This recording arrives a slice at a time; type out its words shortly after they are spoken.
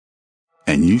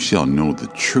And you shall know the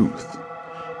truth,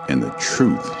 and the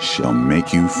truth shall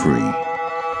make you free.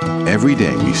 Every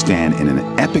day we stand in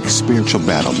an epic spiritual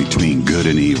battle between good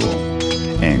and evil,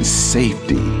 and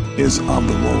safety is of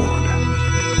the Lord.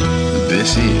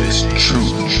 This is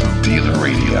Truthdealer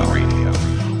Radio.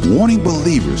 Warning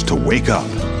believers to wake up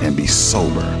and be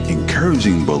sober,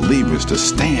 encouraging believers to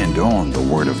stand on the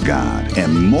Word of God,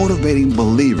 and motivating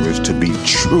believers to be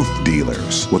truth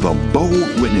dealers with a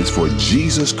bold witness for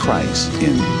Jesus Christ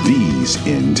in these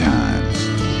end times.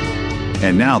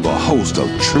 And now the host of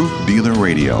Truthdealer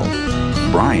Radio,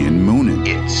 Brian Moonen.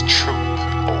 It's Truth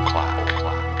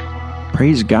O'Clock.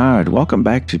 Praise God. Welcome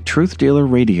back to Truthdealer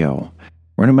Radio,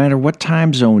 where no matter what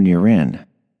time zone you're in,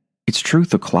 it's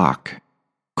Truth O'Clock.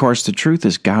 Of course, the truth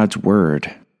is God's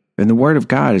Word, and the Word of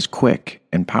God is quick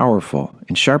and powerful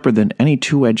and sharper than any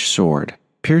two-edged sword,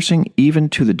 piercing even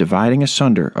to the dividing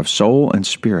asunder of soul and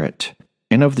spirit,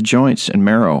 and of the joints and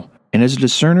marrow, and is a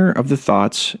discerner of the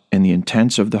thoughts and the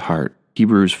intents of the heart.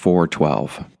 Hebrews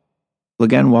 4:12.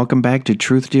 Again, welcome back to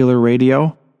Truthdealer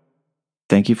Radio.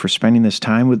 Thank you for spending this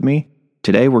time with me.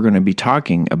 Today we're going to be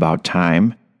talking about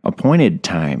time, appointed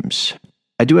times.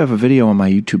 I do have a video on my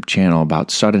YouTube channel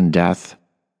about sudden death,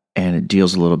 and it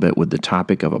deals a little bit with the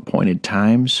topic of appointed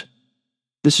times.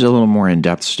 This is a little more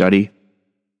in-depth study,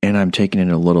 and I'm taking it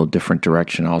in a little different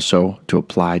direction also to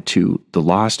apply to the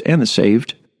lost and the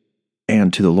saved,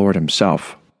 and to the Lord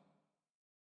Himself.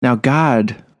 Now,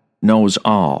 God knows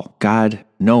all. God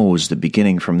knows the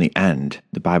beginning from the end.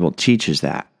 The Bible teaches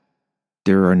that.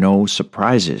 There are no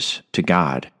surprises to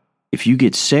God. If you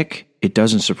get sick, it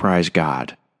doesn't surprise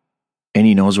God. And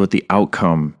He knows what the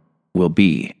outcome will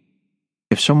be.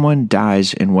 If someone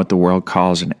dies in what the world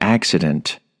calls an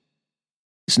accident,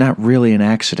 it's not really an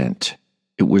accident.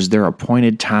 It was their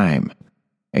appointed time.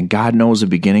 And God knows the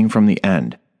beginning from the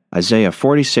end. Isaiah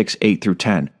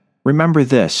 46:8-10. Remember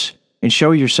this, and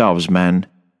show yourselves, men.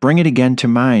 Bring it again to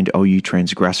mind, O ye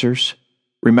transgressors.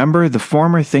 Remember the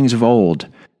former things of old.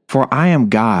 For I am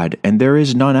God, and there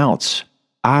is none else.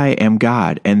 I am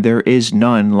God, and there is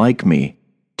none like me,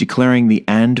 declaring the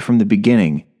end from the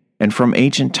beginning, and from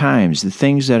ancient times the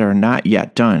things that are not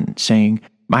yet done, saying,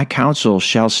 My counsel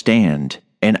shall stand,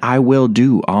 and I will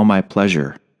do all my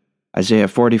pleasure. Isaiah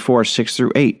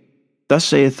 44:6-8. Thus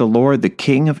saith the Lord, the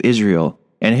King of Israel,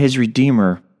 and His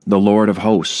Redeemer, the Lord of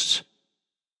hosts.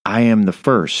 I am the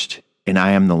first, and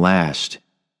I am the last,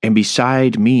 and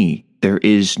beside me there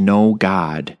is no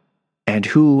God. And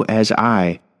who, as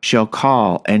I, shall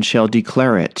call and shall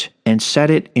declare it, and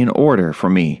set it in order for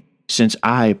me, since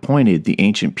I appointed the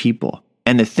ancient people,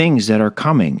 and the things that are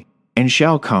coming, and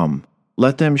shall come,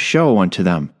 let them show unto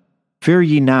them. Fear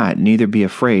ye not, neither be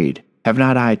afraid. Have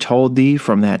not I told thee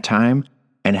from that time,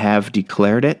 and have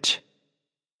declared it?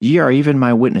 Ye are even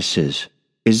my witnesses.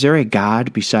 Is there a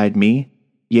God beside me?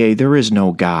 Yea, there is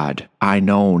no God, I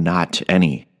know not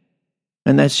any.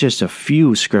 And that's just a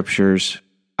few scriptures,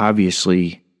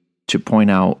 obviously, to point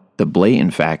out the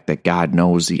blatant fact that God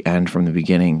knows the end from the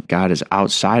beginning. God is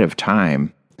outside of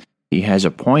time. He has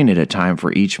appointed a time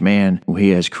for each man who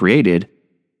He has created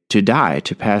to die,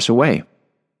 to pass away.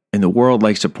 And the world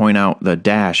likes to point out the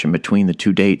dash in between the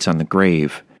two dates on the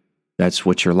grave. That's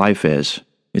what your life is.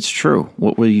 It's true.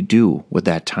 What will you do with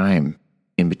that time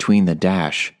in between the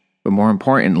dash? But more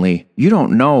importantly, you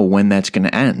don't know when that's going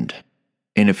to end.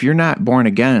 And if you're not born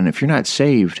again, if you're not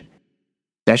saved,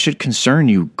 that should concern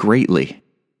you greatly.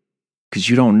 Because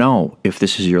you don't know if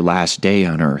this is your last day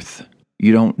on earth.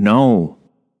 You don't know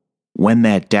when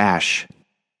that dash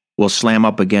will slam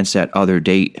up against that other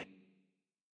date.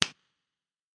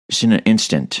 It's in an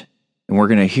instant. And we're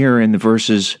going to hear in the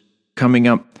verses coming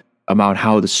up about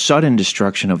how the sudden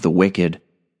destruction of the wicked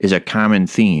is a common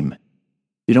theme.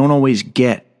 You don't always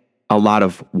get a lot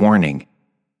of warning.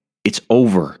 It's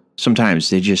over. Sometimes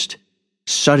they just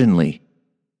suddenly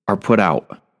are put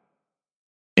out.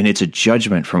 And it's a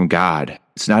judgment from God.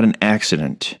 It's not an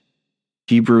accident.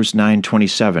 Hebrews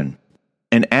 9:27.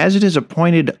 And as it is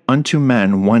appointed unto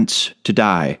men once to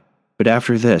die, but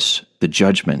after this, the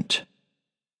judgment.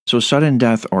 So sudden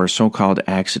death or a so-called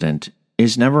accident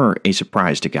is never a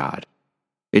surprise to God.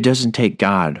 It doesn't take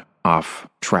God off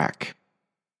track.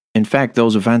 In fact,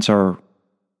 those events are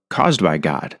caused by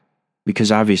God,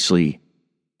 because obviously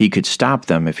He could stop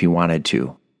them if He wanted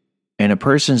to. And a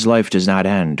person's life does not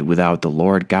end without the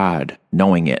Lord God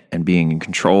knowing it and being in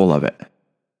control of it.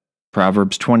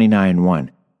 Proverbs 29:1.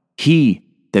 He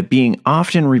that being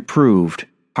often reproved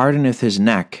hardeneth his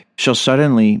neck shall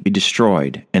suddenly be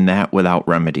destroyed, and that without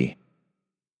remedy.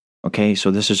 Okay,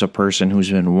 so this is a person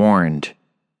who's been warned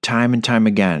time and time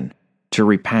again to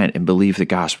repent and believe the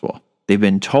gospel. They've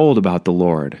been told about the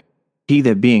Lord. He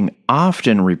that being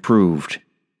often reproved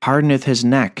hardeneth his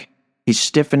neck. He's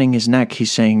stiffening his neck.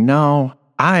 He's saying, no,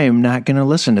 I am not going to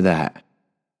listen to that.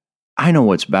 I know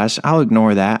what's best. I'll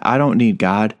ignore that. I don't need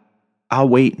God. I'll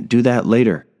wait and do that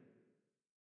later.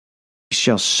 He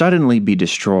shall suddenly be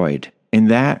destroyed,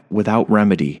 and that without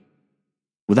remedy.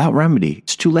 Without remedy.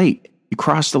 It's too late. You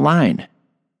crossed the line.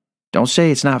 Don't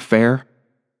say it's not fair.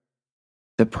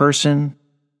 The person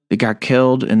that got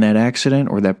killed in that accident,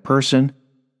 or that person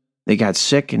that got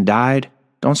sick and died,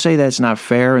 don't say that's not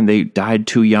fair and they died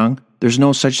too young. There's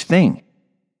no such thing.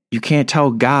 You can't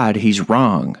tell God he's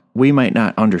wrong. We might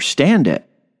not understand it,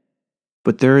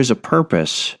 but there is a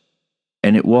purpose,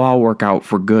 and it will all work out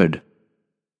for good.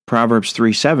 Proverbs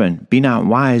 3:7, be not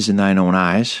wise in thine own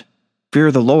eyes.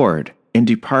 Fear the Lord, and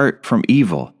depart from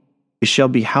evil. It shall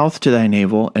be health to thy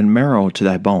navel, and marrow to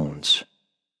thy bones.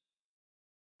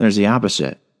 There's the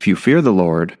opposite. If you fear the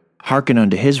Lord, hearken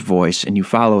unto his voice, and you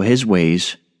follow his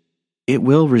ways, it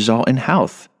will result in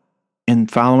health. In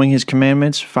following his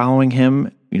commandments, following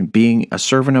him, being a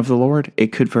servant of the Lord,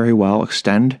 it could very well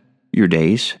extend your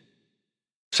days.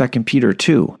 2 Peter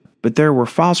 2, but there were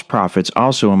false prophets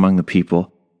also among the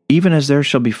people, even as there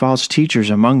shall be false teachers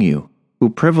among you, who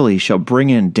privily shall bring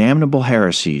in damnable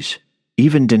heresies,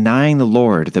 even denying the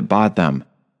Lord that bought them,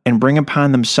 and bring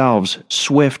upon themselves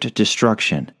swift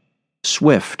destruction.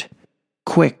 Swift,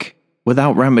 quick,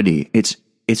 without remedy. It's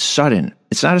sudden.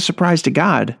 It's not a surprise to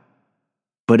God,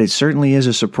 but it certainly is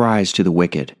a surprise to the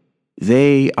wicked.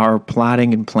 They are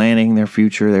plotting and planning their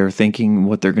future. They're thinking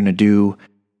what they're going to do,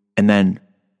 and then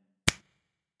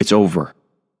it's over.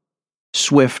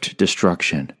 Swift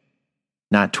destruction.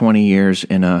 Not 20 years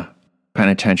in a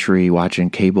penitentiary watching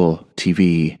cable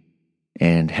TV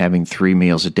and having 3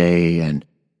 meals a day and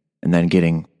then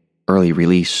getting early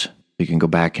release. You can go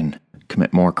back and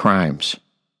commit more crimes.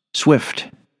 Swift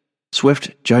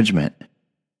judgment.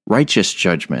 Righteous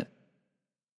judgment.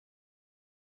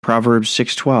 Proverbs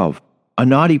 6:12, a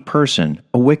naughty person,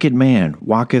 a wicked man,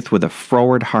 walketh with a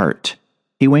froward heart.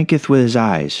 He winketh with his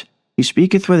eyes. He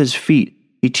speaketh with his feet.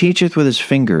 He teacheth with his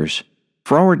fingers.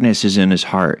 Frowardness is in his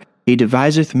heart. He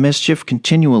deviseth mischief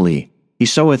continually. He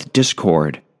soweth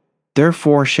discord.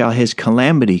 Therefore shall his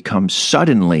calamity come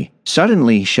suddenly.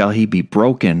 Suddenly shall he be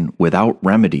broken without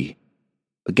remedy.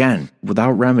 Again,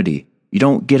 without remedy. You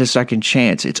don't get a second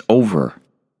chance. It's over.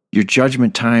 Your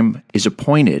judgment time is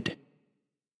appointed.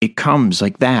 It comes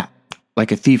like that,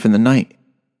 like a thief in the night.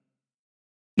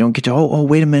 You don't get to,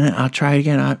 wait a minute, I'll try it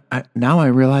again. Now I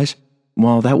realize,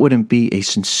 well, that wouldn't be a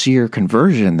sincere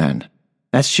conversion then.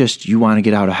 That's just you want to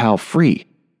get out of hell free.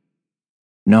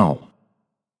 No.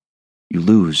 You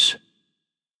lose.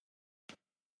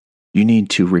 You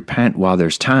need to repent while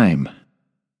there's time.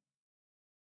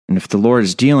 And if the Lord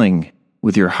is dealing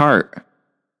with your heart,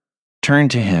 turn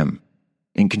to him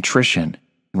in contrition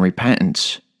and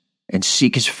repentance and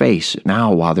seek his face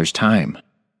now while there's time.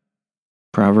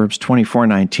 Proverbs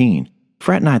 24:19,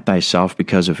 fret not thyself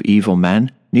because of evil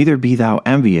men, neither be thou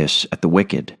envious at the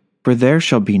wicked, for there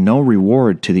shall be no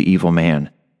reward to the evil man.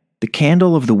 The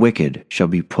candle of the wicked shall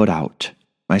be put out.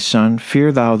 My son,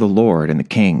 fear thou the Lord and the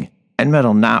king, and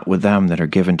meddle not with them that are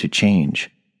given to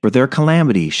change, for their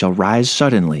calamity shall rise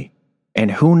suddenly, and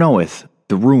who knoweth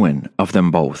the ruin of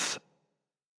them both?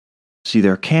 See,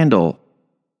 their candle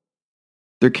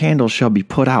shall be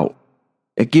put out.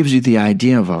 It gives you the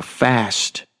idea of a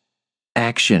fast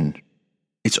action.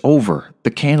 It's over. The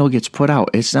candle gets put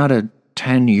out. It's not a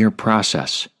 10-year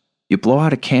process. You blow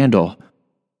out a candle,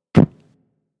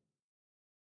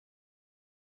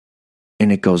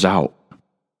 and it goes out.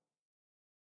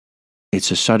 It's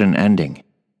a sudden ending.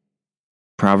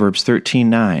 Proverbs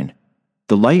 13:9,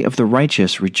 the light of the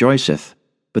righteous rejoiceth,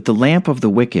 but the lamp of the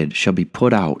wicked shall be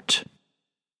put out.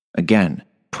 Again,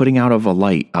 putting out of a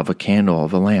light, of a candle,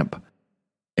 of a lamp.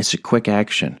 It's a quick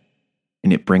action,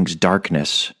 and it brings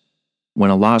darkness. When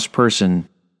a lost person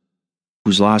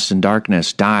who's lost in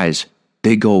darkness dies,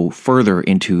 they go further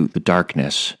into the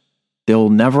darkness. They'll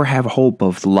never have hope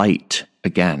of light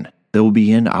again. They'll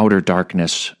be in outer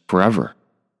darkness forever.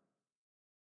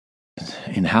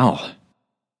 In hell.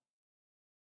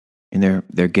 And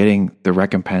they're getting the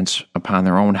recompense upon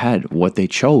their own head, what they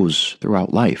chose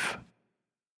throughout life.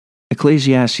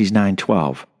 Ecclesiastes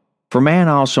 9:12, for man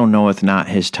also knoweth not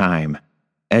his time,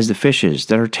 as the fishes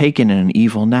that are taken in an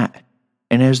evil net,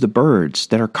 and as the birds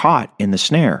that are caught in the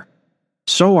snare.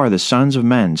 So are the sons of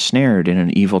men snared in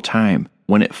an evil time,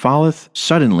 when it falleth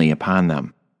suddenly upon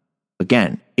them.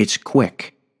 Again, it's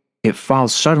quick. It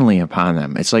falls suddenly upon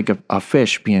them. It's like a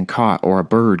fish being caught or a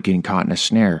bird getting caught in a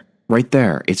snare. Right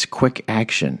there, it's quick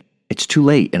action. It's too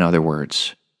late, in other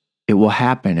words. It will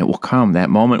happen. It will come. That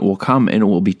moment will come, and it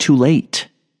will be too late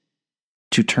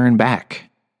to turn back.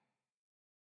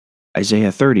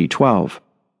 Isaiah 30:12.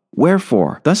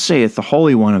 Wherefore, thus saith the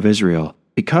Holy One of Israel,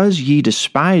 because ye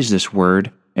despise this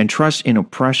word, and trust in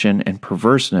oppression and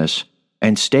perverseness,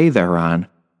 and stay thereon,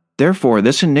 therefore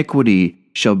this iniquity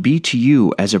shall be to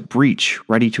you as a breach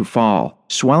ready to fall,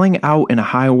 swelling out in a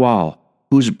high wall,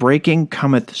 whose breaking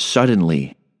cometh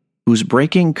suddenly,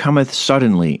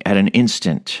 at an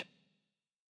instant.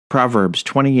 Proverbs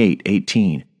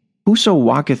 28:18. Whoso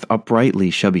walketh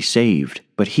uprightly shall be saved,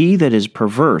 but he that is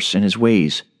perverse in his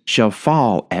ways shall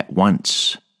fall at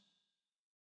once.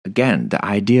 Again, the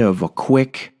idea of a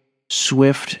quick,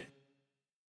 swift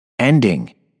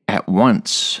ending at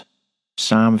once.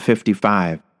 Psalm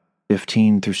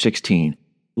 55:15-16.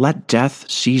 Let death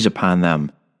seize upon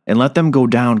them, and let them go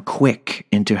down quick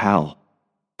into hell.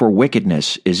 For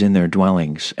wickedness is in their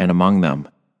dwellings and among them.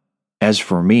 As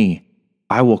for me,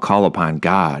 I will call upon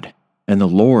God, and the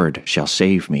Lord shall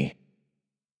save me.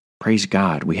 Praise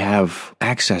God, we have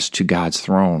access to God's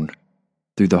throne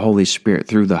through the Holy Spirit,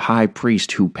 through the high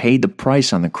priest who paid the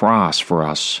price on the cross for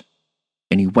us.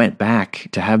 And he went back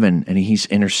to heaven, and he's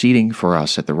interceding for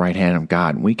us at the right hand of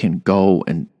God. And we can go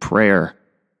in prayer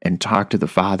and talk to the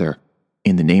Father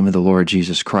in the name of the Lord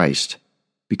Jesus Christ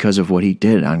because of what he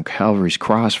did on Calvary's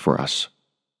cross for us.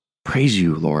 Praise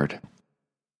you, Lord.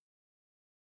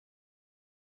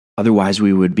 Otherwise,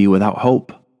 we would be without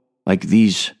hope, like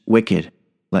these wicked.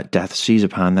 Let death seize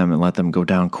upon them, and let them go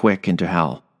down quick into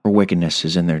hell, for wickedness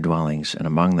is in their dwellings and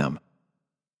among them.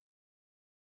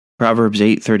 Proverbs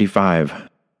 8:35.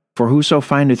 For whoso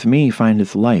findeth me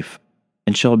findeth life,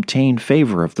 and shall obtain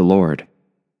favor of the Lord.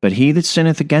 But he that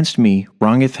sinneth against me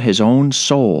wrongeth his own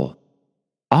soul.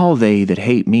 All they that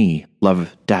hate me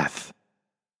love death.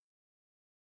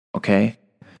 Okay?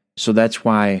 So that's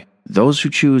why those who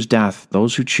choose death,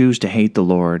 those who choose to hate the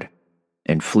Lord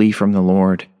and flee from the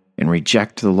Lord and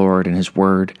reject the Lord and his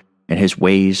word and his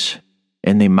ways,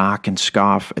 and they mock and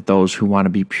scoff at those who want to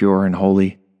be pure and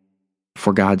holy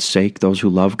for God's sake, those who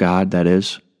love God, that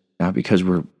is, not because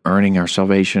we're earning our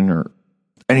salvation or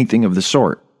anything of the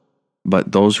sort,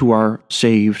 but those who are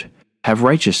saved have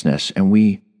righteousness, and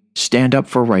we stand up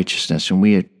for righteousness, and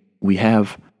we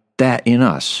have that in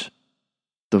us,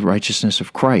 the righteousness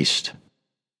of Christ.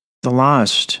 The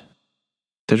lost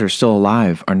that are still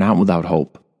alive are not without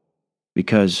hope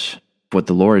because of what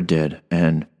the Lord did,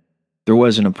 and there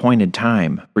was an appointed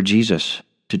time for Jesus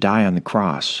to die on the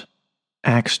cross.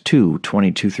 Acts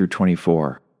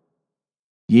 2:22-24.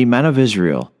 Ye men of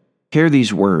Israel, hear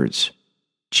these words.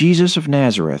 Jesus of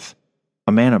Nazareth,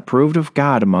 a man approved of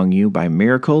God among you by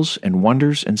miracles and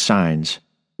wonders and signs,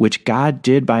 which God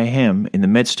did by him in the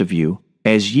midst of you,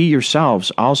 as ye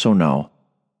yourselves also know,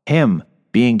 him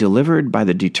being delivered by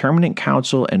the determinate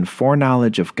counsel and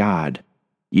foreknowledge of God,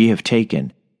 ye have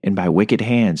taken, and by wicked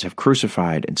hands have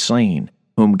crucified and slain,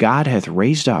 whom God hath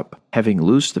raised up, having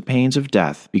loosed the pains of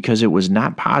death, because it was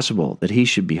not possible that he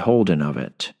should be holden of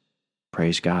it.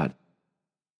 Praise God.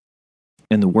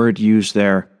 And the word used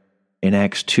there in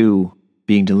Acts 2,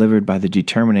 being delivered by the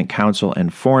determinate counsel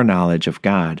and foreknowledge of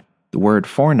God, the word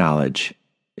foreknowledge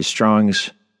is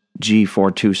Strong's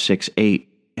G4268,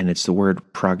 and it's the word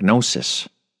prognosis.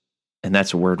 And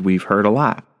that's a word we've heard a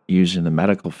lot used in the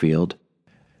medical field.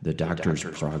 The doctor's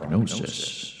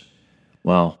prognosis.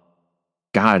 Well,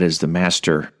 God is the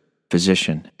master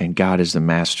physician, and God is the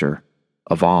master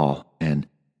of all. And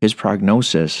his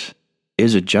prognosis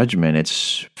is a judgment.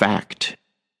 It's fact.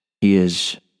 He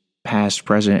is past,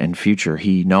 present, and future.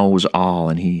 He knows all,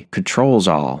 and he controls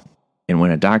all. And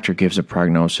when a doctor gives a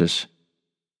prognosis,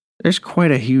 there's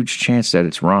quite a huge chance that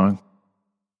it's wrong.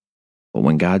 But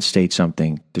when God states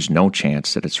something, there's no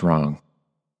chance that it's wrong.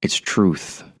 It's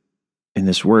truth. And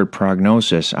this word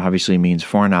prognosis obviously means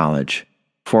foreknowledge,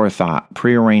 forethought,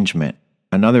 prearrangement.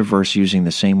 Another verse using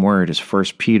the same word is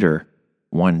 1 Peter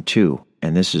 1:2,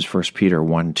 and this is 1 Peter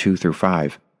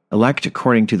 1:2-5. Elect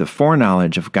according to the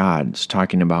foreknowledge of God. It's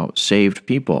talking about saved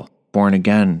people, born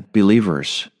again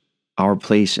believers, our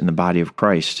place in the body of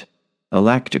Christ.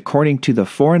 Elect according to the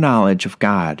foreknowledge of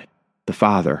God, the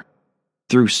Father,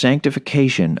 through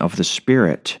sanctification of the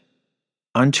Spirit,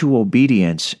 unto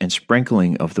obedience and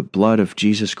sprinkling of the blood of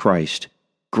Jesus Christ.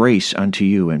 Grace unto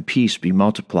you and peace be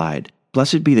multiplied.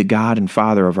 Blessed be the God and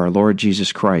Father of our Lord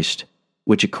Jesus Christ,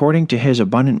 which according to his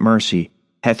abundant mercy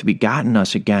hath begotten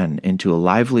us again into a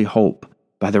lively hope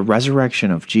by the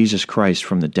resurrection of Jesus Christ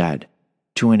from the dead,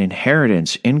 to an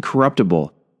inheritance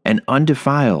incorruptible and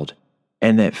undefiled,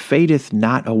 and that fadeth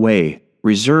not away,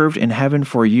 reserved in heaven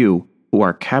for you, who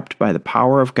are kept by the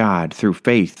power of God through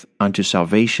faith unto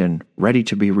salvation, ready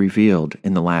to be revealed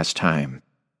in the last time.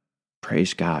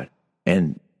 Praise God.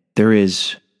 And there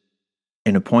is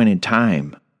an appointed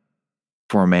time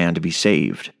for a man to be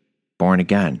saved, born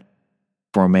again,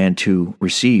 for a man to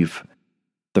receive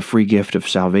the free gift of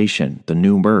salvation, the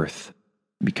new birth,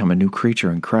 become a new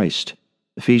creature in Christ.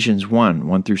 Ephesians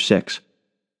 1 through 6.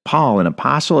 Paul, an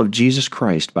apostle of Jesus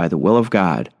Christ by the will of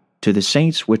God, to the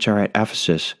saints which are at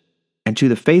Ephesus, and to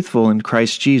the faithful in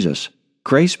Christ Jesus,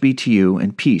 grace be to you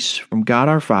and peace from God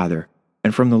our Father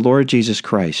and from the Lord Jesus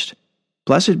Christ.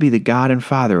 Blessed be the God and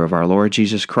Father of our Lord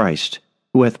Jesus Christ,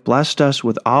 who hath blessed us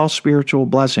with all spiritual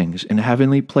blessings in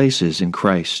heavenly places in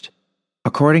Christ,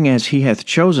 according as he hath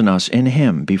chosen us in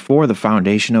him before the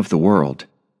foundation of the world,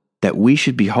 that we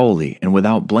should be holy and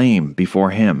without blame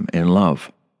before him in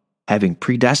love, having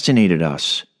predestinated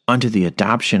us unto the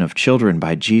adoption of children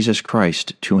by Jesus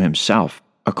Christ to himself,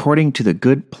 according to the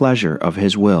good pleasure of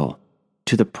his will,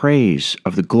 to the praise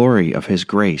of the glory of his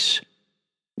grace,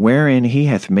 wherein he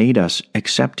hath made us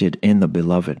accepted in the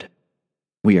beloved.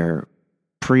 We are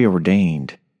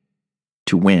preordained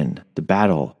to win. The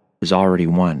battle is already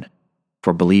won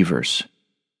for believers.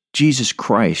 Jesus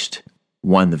Christ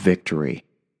won the victory.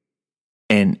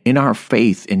 And in our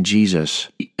faith in Jesus,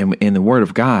 in the Word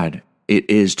of God, it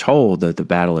is told that the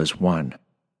battle is won.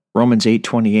 Romans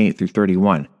 8:28 through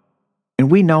 31. And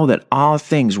we know that all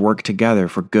things work together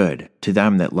for good to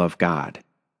them that love God,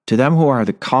 to them who are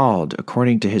the called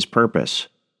according to his purpose,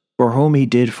 for whom he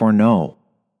did foreknow,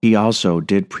 he also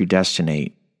did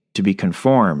predestinate to be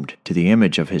conformed to the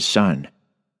image of his Son,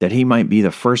 that he might be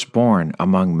the firstborn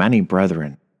among many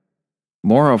brethren.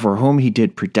 Moreover, whom he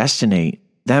did predestinate,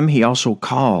 them he also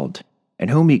called, and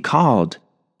whom he called,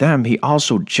 them he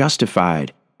also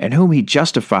justified, and whom he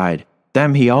justified,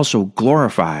 them he also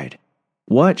glorified.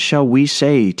 What shall we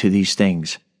say to these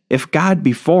things? If God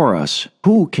be for us,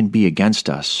 who can be against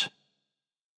us?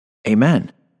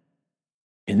 Amen.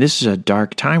 And this is a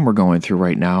dark time we're going through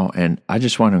right now, and I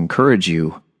just want to encourage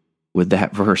you with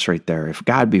that verse right there. If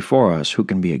God be for us, who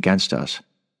can be against us?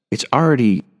 It's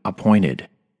already appointed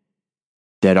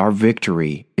that our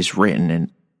victory is written,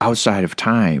 and outside of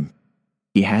time,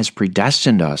 he has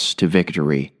predestined us to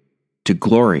victory, to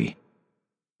glory,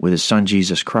 with his Son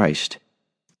Jesus Christ.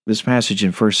 This passage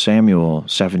in 1 Samuel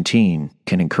 17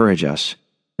 can encourage us.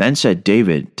 Then said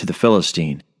David to the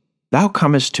Philistine, Thou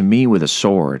comest to me with a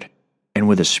sword, and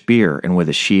with a spear, and with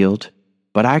a shield,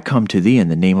 but I come to thee in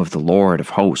the name of the Lord of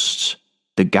hosts,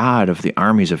 the God of the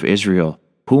armies of Israel,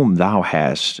 whom thou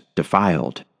hast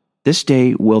defiled. This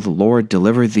day will the Lord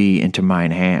deliver thee into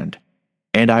mine hand,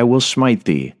 and I will smite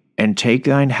thee, and take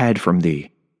thine head from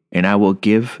thee, and I will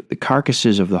give the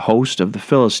carcasses of the host of the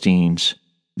Philistines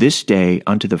this day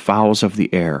unto the fowls of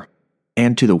the air,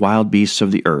 and to the wild beasts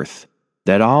of the earth,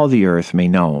 that all the earth may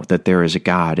know that there is a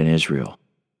God in Israel.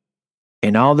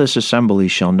 And all this assembly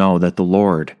shall know that the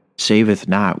Lord saveth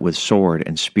not with sword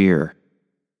and spear,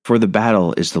 for the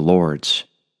battle is the Lord's,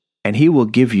 and he will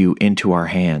give you into our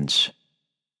hands.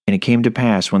 And it came to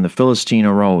pass, when the Philistine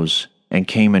arose, and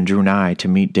came and drew nigh to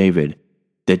meet David,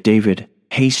 that David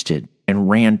hasted and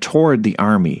ran toward the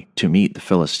army to meet the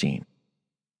Philistine.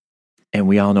 And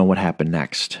we all know what happened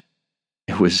next.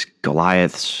 It was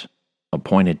Goliath's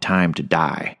appointed time to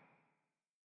die.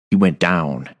 He went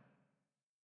down.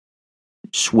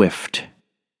 Swift.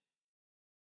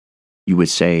 You would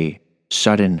say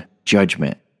sudden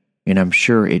judgment. And I'm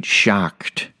sure it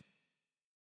shocked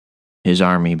his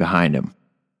army behind him.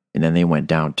 And then they went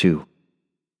down too.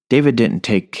 David didn't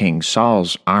take King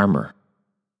Saul's armor.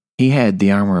 He had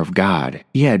the armor of God.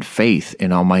 He had faith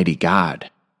in Almighty God.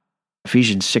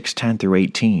 Ephesians 6:10 through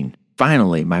 18.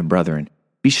 Finally, my brethren,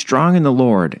 be strong in the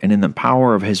Lord and in the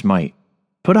power of his might.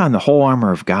 Put on the whole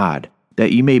armor of God,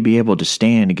 that ye may be able to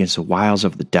stand against the wiles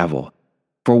of the devil.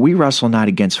 For we wrestle not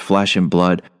against flesh and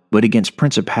blood, but against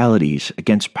principalities,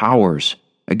 against powers,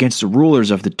 against the rulers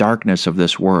of the darkness of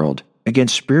this world,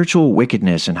 against spiritual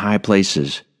wickedness in high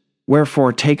places.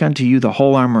 Wherefore take unto you the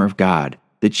whole armor of God,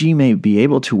 that ye may be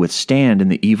able to withstand in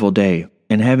the evil day,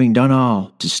 and having done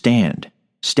all, to stand.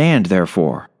 Stand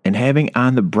therefore, and having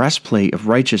on the breastplate of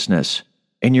righteousness,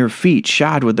 and your feet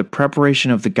shod with the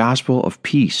preparation of the gospel of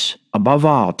peace, above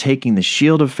all taking the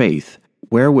shield of faith,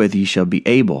 wherewith ye shall be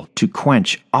able to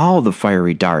quench all the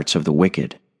fiery darts of the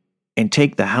wicked, and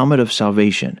take the helmet of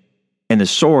salvation, and the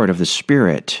sword of the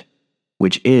Spirit,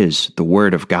 which is the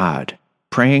word of God,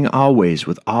 praying always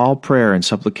with all prayer and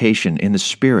supplication in the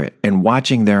Spirit, and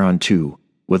watching thereunto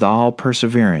with all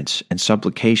perseverance and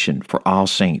supplication for all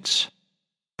saints.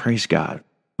 Praise God.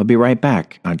 We'll be right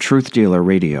back on Truth Dealer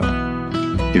Radio.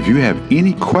 If you have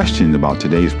any questions about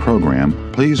today's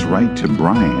program, please write to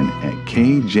Brian at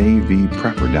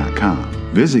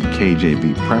kjvprepper.com. Visit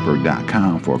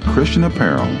kjvprepper.com for Christian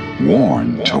apparel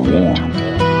worn to warn.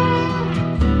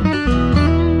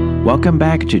 Welcome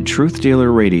back to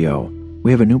Truthdealer Radio.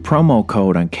 We have a new promo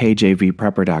code on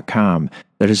kjvprepper.com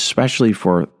that is especially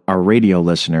for our radio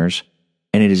listeners,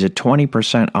 and it is a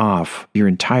 20% off your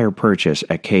entire purchase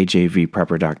at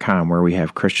kjvprepper.com, where we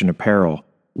have Christian apparel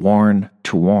worn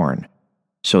to warn.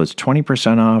 So it's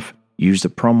 20% off. Use the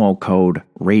promo code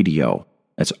RADIO.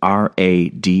 That's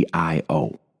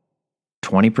RADIO.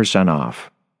 20% off.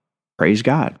 Praise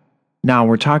God. Now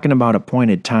we're talking about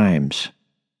appointed times.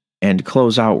 And to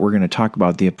close out, we're going to talk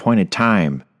about the appointed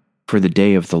time for the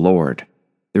day of the Lord.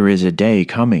 There is a day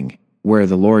coming where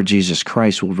the Lord Jesus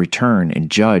Christ will return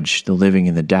and judge the living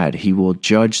and the dead. He will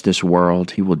judge this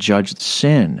world. He will judge the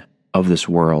sin of this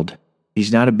world.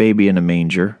 He's not a baby in a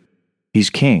manger. He's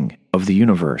king of the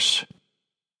universe.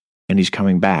 And he's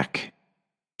coming back.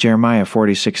 Jeremiah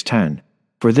 46:10.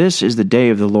 For this is the day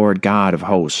of the Lord God of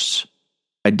hosts,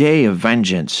 a day of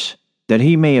vengeance, that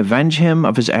he may avenge him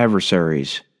of his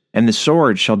adversaries. And the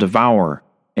sword shall devour,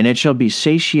 and it shall be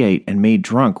satiate and made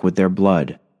drunk with their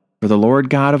blood. For the Lord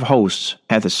God of hosts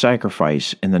hath a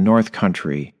sacrifice in the north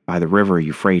country by the river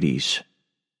Euphrates.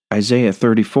 Isaiah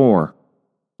 34,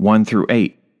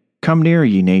 1-8. Come near,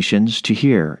 ye nations, to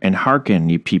hear, and hearken,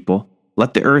 ye people.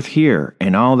 Let the earth hear,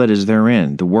 and all that is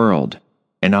therein, the world,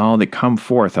 and all that come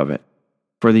forth of it.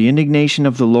 For the indignation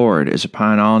of the Lord is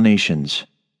upon all nations,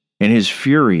 and his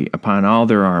fury upon all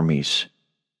their armies.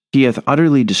 He hath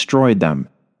utterly destroyed them,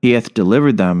 he hath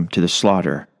delivered them to the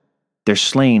slaughter. Their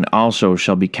slain also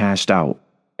shall be cast out,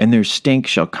 and their stink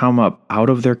shall come up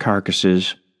out of their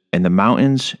carcasses, and the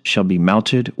mountains shall be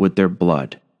melted with their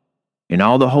blood. And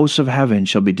all the hosts of heaven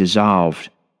shall be dissolved,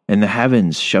 and the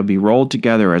heavens shall be rolled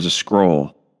together as a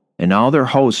scroll, and all their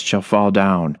hosts shall fall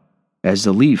down, as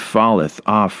the leaf falleth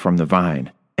off from the vine,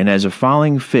 and as a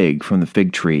falling fig from the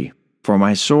fig tree. For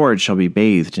my sword shall be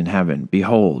bathed in heaven.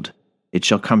 Behold, it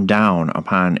shall come down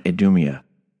upon Idumea,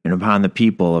 and upon the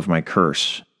people of my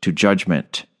curse, to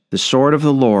judgment. The sword of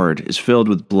the Lord is filled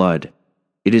with blood.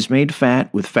 It is made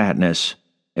fat with fatness,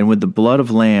 and with the blood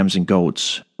of lambs and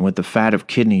goats, and with the fat of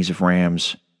kidneys of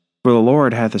rams. For the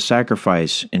Lord hath a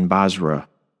sacrifice in Basra,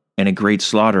 and a great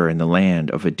slaughter in the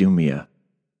land of Idumea.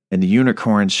 And the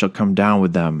unicorns shall come down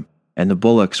with them, and the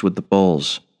bullocks with the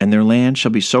bulls, and their land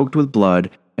shall be soaked with blood,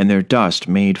 and their dust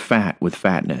made fat with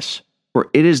fatness. For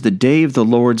it is the day of the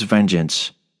Lord's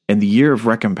vengeance, and the year of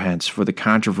recompense for the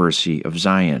controversy of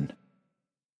Zion.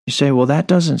 You say, well, that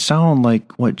doesn't sound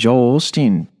like what Joel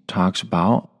Osteen talks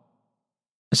about.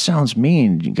 It sounds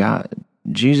mean. You got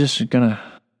Jesus is gonna,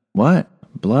 what?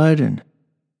 Blood and...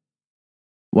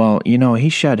 Well, he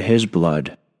shed his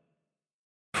blood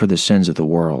for the sins of the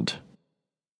world.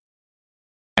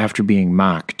 After being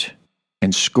mocked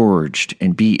and scourged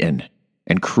and beaten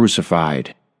and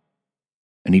crucified.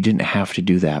 And he didn't have to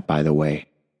do that, by the way.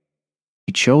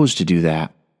 He chose to do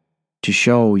that to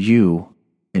show you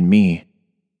and me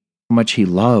how much he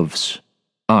loves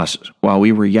us. While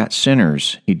we were yet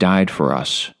sinners, he died for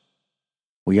us.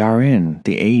 We are in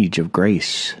the age of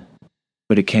grace,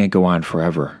 but it can't go on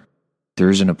forever. There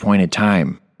is an appointed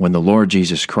time when the Lord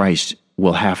Jesus Christ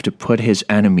will have to put his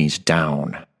enemies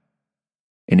down,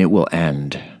 and it will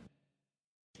end.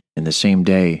 In the same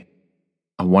day,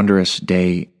 a wondrous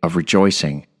day of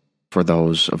rejoicing for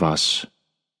those of us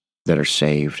that are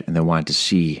saved and that want to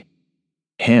see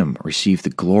him receive the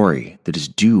glory that is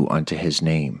due unto his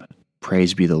name.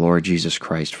 Praise be the Lord Jesus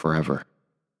Christ forever.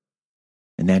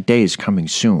 And that day is coming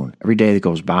soon. Every day that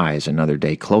goes by is another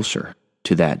day closer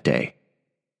to that day.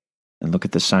 And look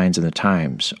at the signs and the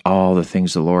times. All the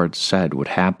things the Lord said would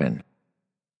happen,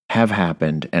 have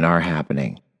happened, and are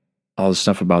happening. All the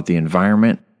stuff about the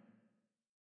environment,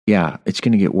 yeah, it's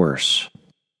going to get worse.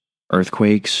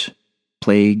 Earthquakes,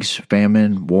 plagues,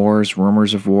 famine, wars,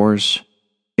 rumors of wars.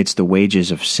 It's the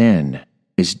wages of sin,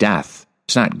 is death.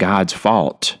 It's not God's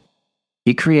fault.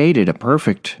 He created a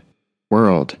perfect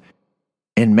world,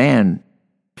 and man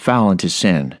fell into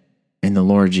sin, and the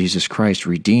Lord Jesus Christ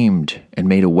redeemed and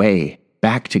made a way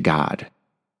back to God.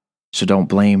 So don't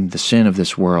blame the sin of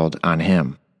this world on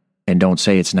him. And don't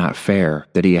say it's not fair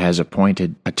that he has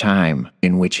appointed a time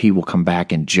in which he will come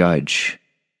back and judge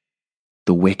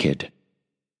the wicked,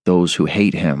 those who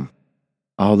hate him.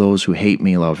 All those who hate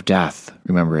me love death,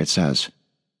 remember it says.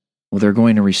 Well, they're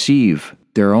going to receive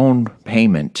their own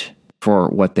payment for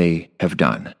what they have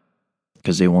done,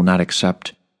 because they will not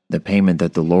accept the payment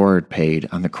that the Lord paid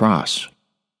on the cross.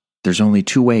 There's only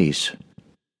two ways.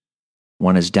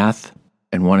 One is death,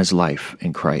 and one is life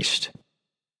in Christ.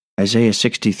 Isaiah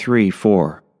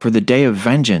 63:4, For the day of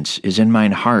vengeance is in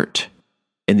mine heart,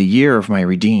 and the year of my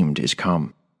redeemed is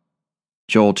come.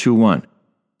 Joel 2:1,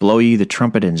 Blow ye the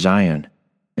trumpet in Zion,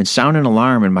 and sound an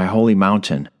alarm in my holy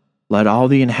mountain. Let all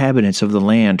the inhabitants of the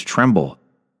land tremble,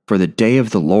 for the day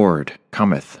of the Lord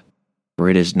cometh, for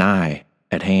it is nigh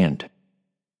at hand.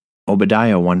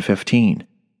 Obadiah 1:15,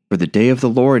 For the day of the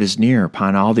Lord is near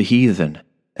upon all the heathen.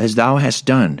 As thou hast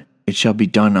done, it shall be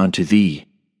done unto thee.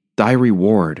 Thy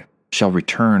reward shall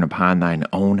return upon thine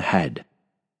own head.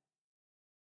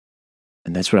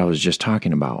 And that's what I was just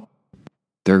talking about.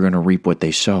 They're going to reap what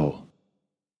they sow.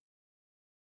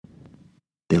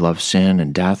 They love sin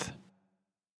and death.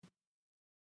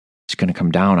 It's going to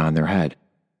come down on their head.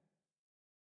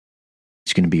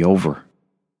 It's going to be over.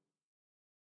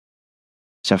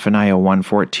 Zephaniah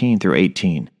 1:14 through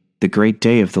 18. The great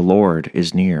day of the Lord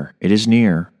is near. It is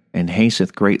near, and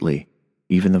hasteth greatly,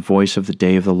 even the voice of the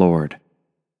day of the Lord.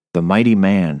 The mighty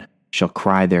man shall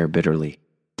cry there bitterly.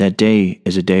 That day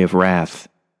is a day of wrath,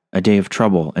 a day of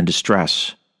trouble and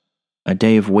distress, a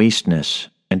day of wasteness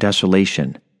and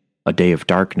desolation, a day of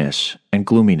darkness and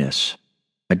gloominess,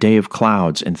 a day of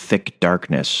clouds and thick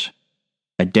darkness,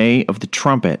 a day of the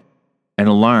trumpet and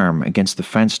alarm against the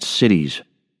fenced cities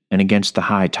and against the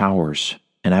high towers.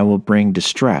 And I will bring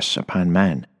distress upon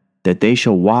men, that they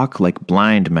shall walk like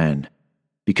blind men,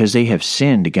 because they have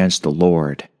sinned against the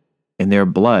Lord. And their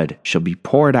blood shall be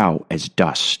poured out as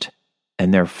dust,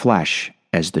 and their flesh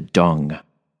as the dung.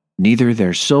 Neither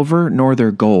their silver nor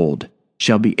their gold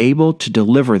shall be able to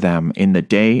deliver them in the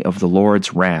day of the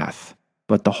Lord's wrath,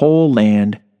 but the whole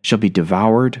land shall be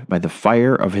devoured by the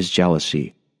fire of his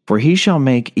jealousy. For he shall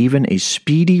make even a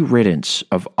speedy riddance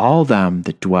of all them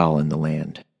that dwell in the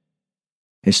land.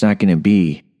 It's not going to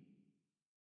be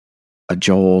a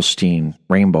Joel Osteen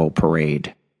rainbow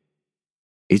parade.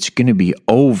 It's going to be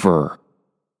over.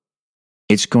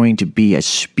 It's going to be a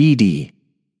speedy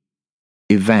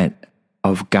event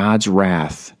of God's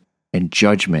wrath and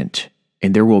judgment,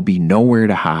 and there will be nowhere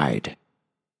to hide.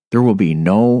 There will be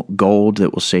no gold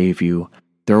that will save you.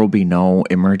 There will be no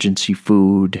emergency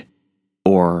food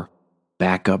or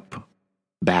backup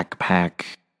backpack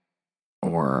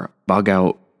or bug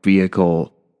out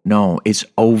vehicle. No, it's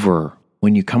over.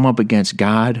 When you come up against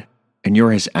God and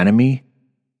you're his enemy,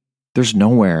 there's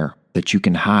nowhere that you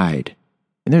can hide.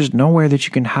 And there's nowhere that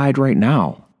you can hide right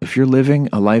now. If you're living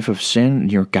a life of sin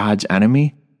and you're God's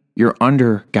enemy, you're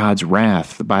under God's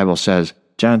wrath. The Bible says,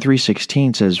 John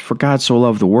 3:16 says, For God so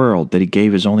loved the world that he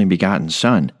gave his only begotten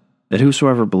Son, that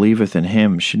whosoever believeth in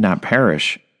him should not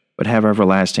perish, but have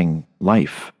everlasting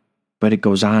life. But it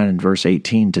goes on in verse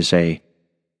 18 to say,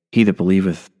 He that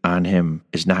believeth on him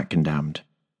is not condemned,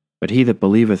 but he that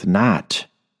believeth not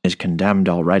is condemned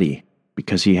already,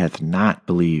 because he hath not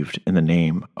believed in the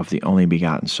name of the only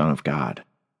begotten Son of God.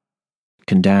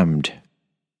 Condemned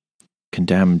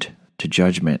to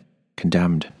judgment,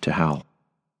 condemned to hell.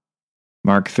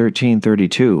 Mark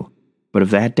 13:32, But of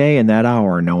that day and that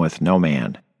hour knoweth no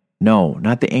man, no,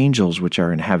 not the angels which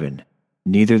are in heaven,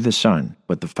 neither the Son,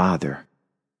 but the Father.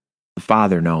 The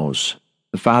Father knows.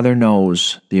 The Father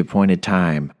knows the appointed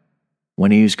time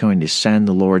when he is going to send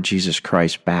the Lord Jesus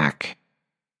Christ back.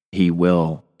 He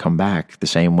will come back the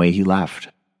same way he left.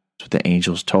 That's what the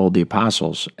angels told the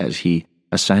apostles as he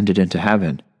ascended into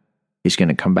heaven. He's going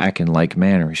to come back in like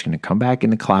manner. He's going to come back in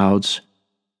the clouds.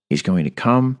 He's going to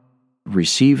come,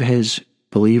 receive his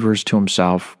believers to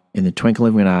himself. In the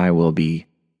twinkling of an eye will be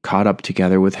caught up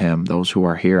together with him, those who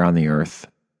are here on the earth.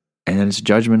 And then it's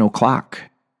judgment o'clock.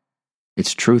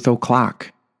 It's truth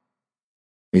o'clock.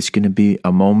 It's going to be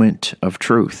a moment of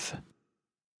truth.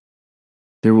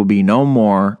 There will be no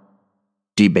more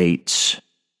debates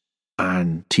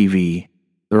on TV.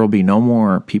 There will be no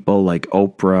more people like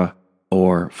Oprah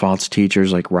or false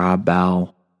teachers like Rob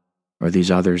Bell or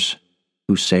these others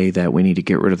who say that we need to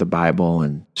get rid of the Bible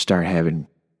and start having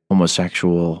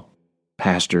homosexual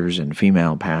pastors and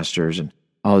female pastors and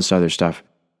all this other stuff.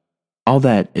 All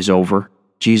that is over.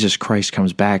 Jesus Christ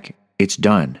comes back. It's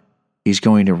done. He's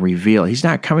going to reveal. He's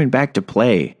not coming back to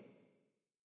play.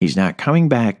 He's not coming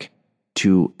back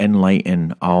to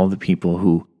enlighten all the people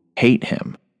who hate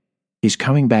him. He's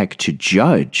coming back to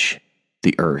judge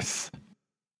the earth.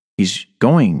 He's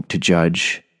going to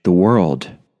judge the world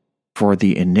for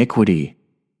the iniquity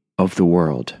of the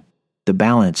world. The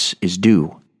balance is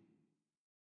due.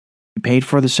 He paid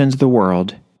for the sins of the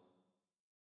world,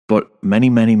 but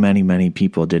many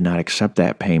people did not accept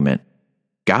that payment.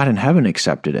 God in heaven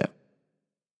accepted it.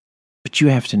 But you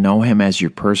have to know him as your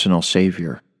personal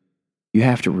Savior. You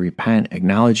have to repent,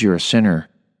 acknowledge you're a sinner,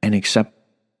 and accept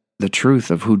the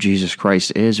truth of who Jesus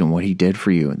Christ is and what he did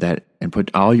for you, and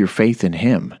put all your faith in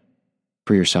him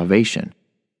for your salvation.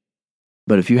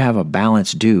 But if you have a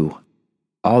balance due,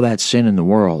 all that sin in the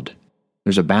world,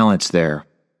 there's a balance there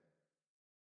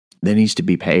that needs to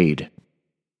be paid,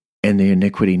 and the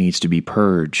iniquity needs to be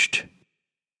purged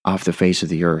off the face of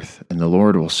the earth, and the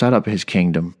Lord will set up his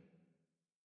kingdom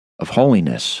of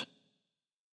holiness,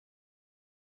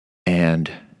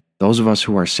 and those of us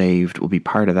who are saved will be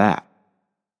part of that.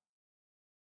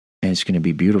 And it's going to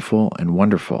be beautiful and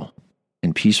wonderful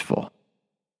and peaceful.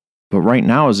 But right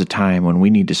now is a time when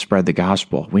we need to spread the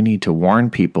gospel. We need to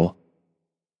warn people.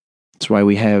 That's why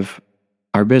we have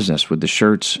our business with the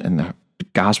shirts and the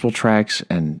gospel tracts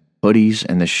and hoodies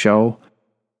and the show.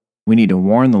 We need to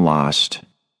warn the lost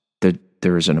that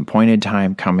there is an appointed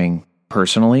time coming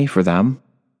personally for them.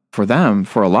 For them,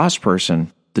 for a lost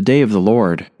person, the day of the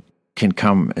Lord can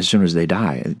come as soon as they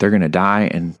die. They're going to die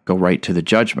and go right to the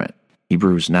judgment.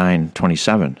 Hebrews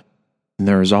 9:27. And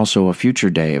there is also a future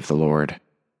day of the Lord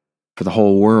for the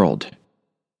whole world,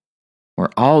 where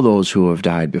all those who have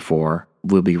died before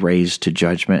will be raised to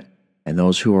judgment, and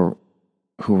those who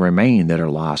remain that are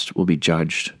lost will be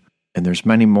judged. And there's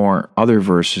many more other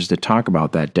verses that talk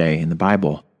about that day in the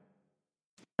Bible.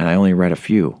 And I only read a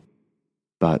few,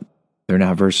 but they're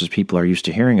not verses people are used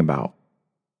to hearing about.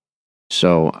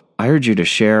 So I urge you to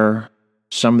share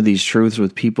some of these truths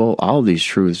with people, all of these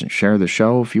truths, and share the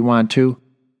show if you want to,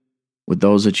 with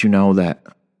those that you know that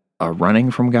are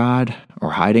running from God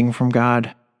or hiding from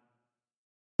God.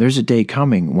 There's a day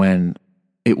coming when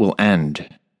it will end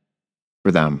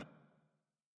for them.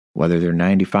 Whether they're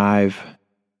 95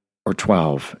 or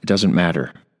 12, it doesn't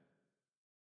matter.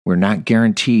 We're not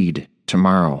guaranteed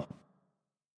tomorrow.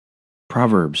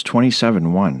 Proverbs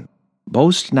 27:1.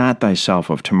 Boast not thyself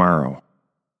of tomorrow,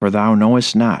 for thou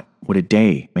knowest not what a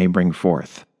day may bring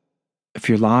forth. If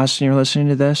you're lost and you're listening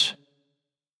to this,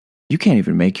 you can't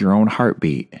even make your own heart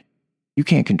beat. You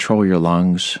can't control your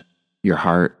lungs, your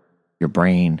heart, your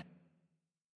brain.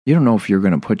 You don't know if you're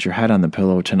going to put your head on the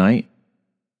pillow tonight.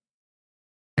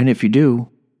 And if you do,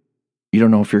 you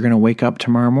don't know if you're going to wake up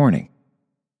tomorrow morning.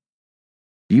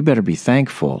 You better be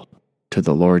thankful to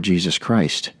the Lord Jesus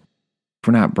Christ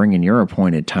for not bringing your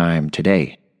appointed time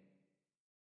today.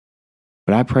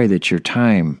 But I pray that your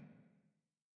time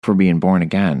for being born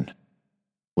again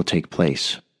will take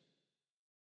place,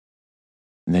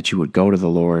 and that you would go to the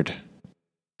Lord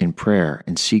in prayer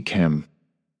and seek him,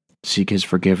 seek his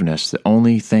forgiveness. The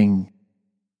only thing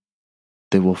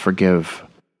that will forgive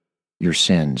your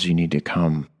sins, you need to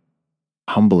come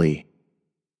humbly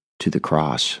to the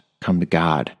cross, come to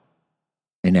God,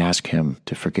 and ask him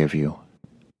to forgive you.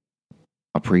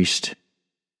 A priest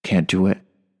can't do it.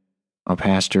 A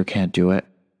pastor can't do it.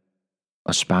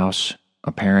 A spouse,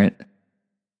 a parent.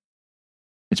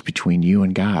 It's between you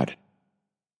and God.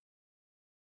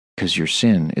 Because your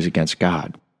sin is against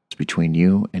God. It's between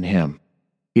you and him.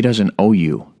 He doesn't owe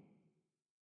you.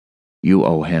 You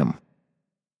owe him.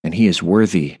 And he is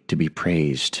worthy to be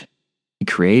praised. He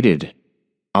created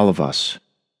all of us,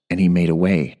 and he made a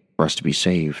way for us to be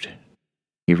saved.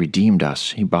 He redeemed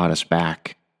us. He bought us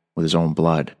back with his own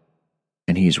blood.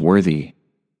 And he is worthy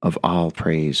of all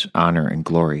praise, honor, and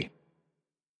glory.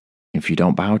 If you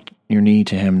don't bow your knee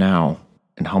to him now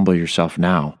and humble yourself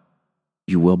now,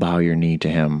 you will bow your knee to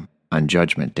him on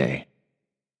Judgment Day.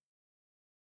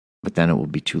 But then it will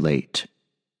be too late.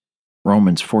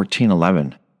 Romans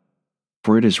 14:11.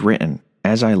 For it is written,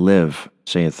 As I live,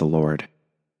 saith the Lord,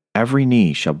 every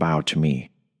knee shall bow to me,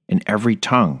 and every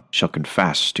tongue shall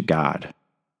confess to God.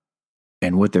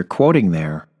 And what they're quoting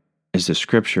there is the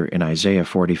scripture in Isaiah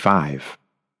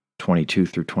 45:22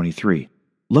 through 23.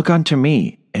 Look unto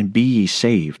me, and be ye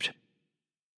saved,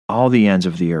 all the ends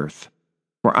of the earth.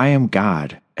 For I am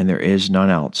God, and there is none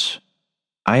else.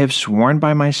 I have sworn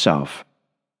by myself,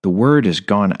 the word is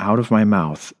gone out of my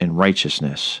mouth in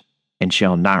righteousness, and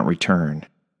shall not return,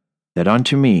 that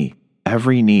unto me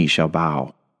every knee shall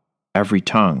bow, every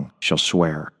tongue shall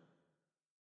swear.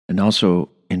 And also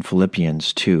in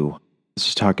Philippians 2, this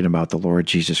is talking about the Lord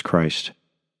Jesus Christ,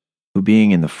 who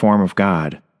being in the form of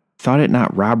God, thought it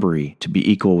not robbery to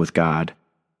be equal with God,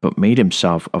 but made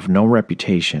himself of no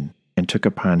reputation, and took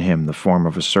upon him the form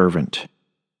of a servant,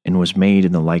 and was made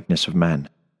in the likeness of men.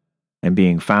 And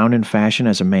being found in fashion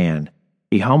as a man,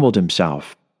 he humbled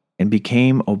himself, and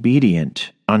became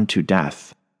obedient unto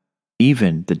death,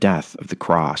 even the death of the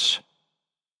cross.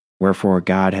 Wherefore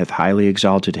God hath highly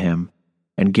exalted him,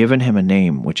 and given him a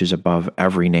name which is above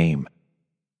every name,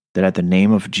 that at the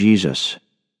name of Jesus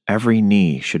every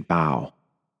knee should bow,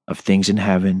 of things in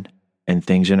heaven, and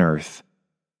things in earth,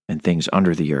 and things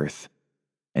under the earth,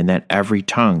 and that every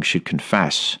tongue should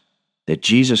confess that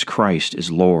Jesus Christ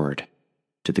is Lord,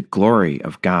 to the glory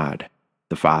of God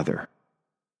the Father.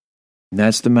 And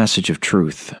that's the message of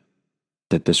truth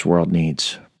that this world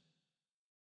needs.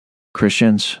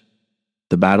 Christians,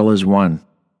 the battle is won.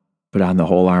 Put on the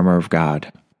whole armor of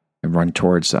God and run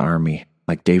towards the army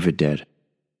like David did.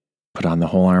 Put on the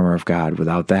whole armor of God.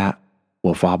 Without that,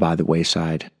 we'll fall by the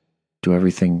wayside. Do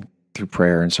everything through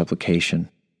prayer and supplication.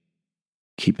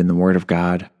 Keep in the Word of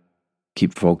God.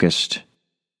 Keep focused.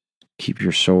 Keep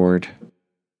your sword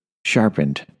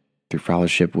sharpened through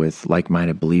fellowship with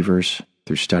like-minded believers,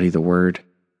 through study the Word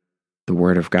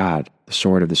of God, the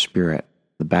sword of the Spirit.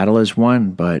 The battle is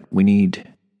won, but we need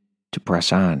to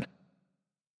press on.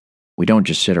 We don't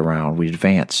just sit around, we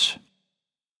advance.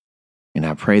 And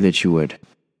I pray that you would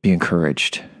be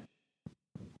encouraged.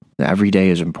 That every day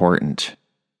is important.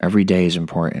 Every day is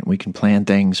important. We can plan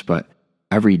things, but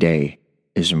every day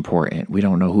is important. We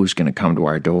don't know who's going to come to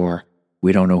our door.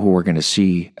 We don't know who we're going to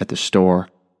see at the store.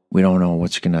 We don't know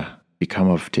what's going to become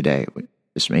of today.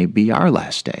 This may be our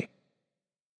last day.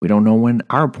 We don't know when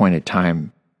our appointed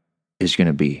time is going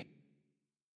to be.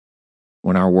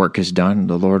 When our work is done,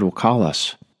 the Lord will call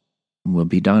us, and we'll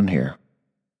be done here.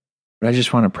 But I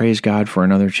just want to praise God for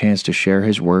another chance to share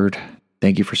His Word.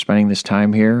 Thank you for spending this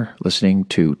time here listening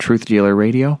to Truth Dealer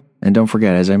Radio. And don't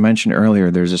forget, as I mentioned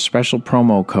earlier, there's a special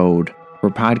promo code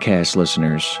for podcast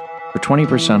listeners for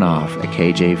 20% off at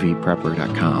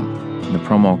kjvprepper.com. And the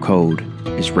promo code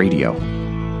is radio.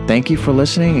 Thank you for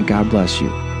listening, and God bless you.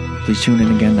 Please tune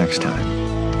in again next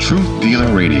time. Truth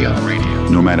Dealer Radio.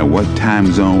 No matter what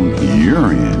time zone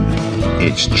you're in,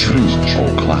 it's Truth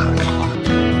O'Clock.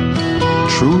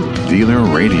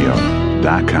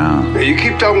 TruthDealerRadio.com. Now you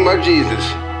keep talking about Jesus.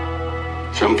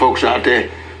 Some folks out there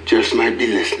just might be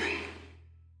listening.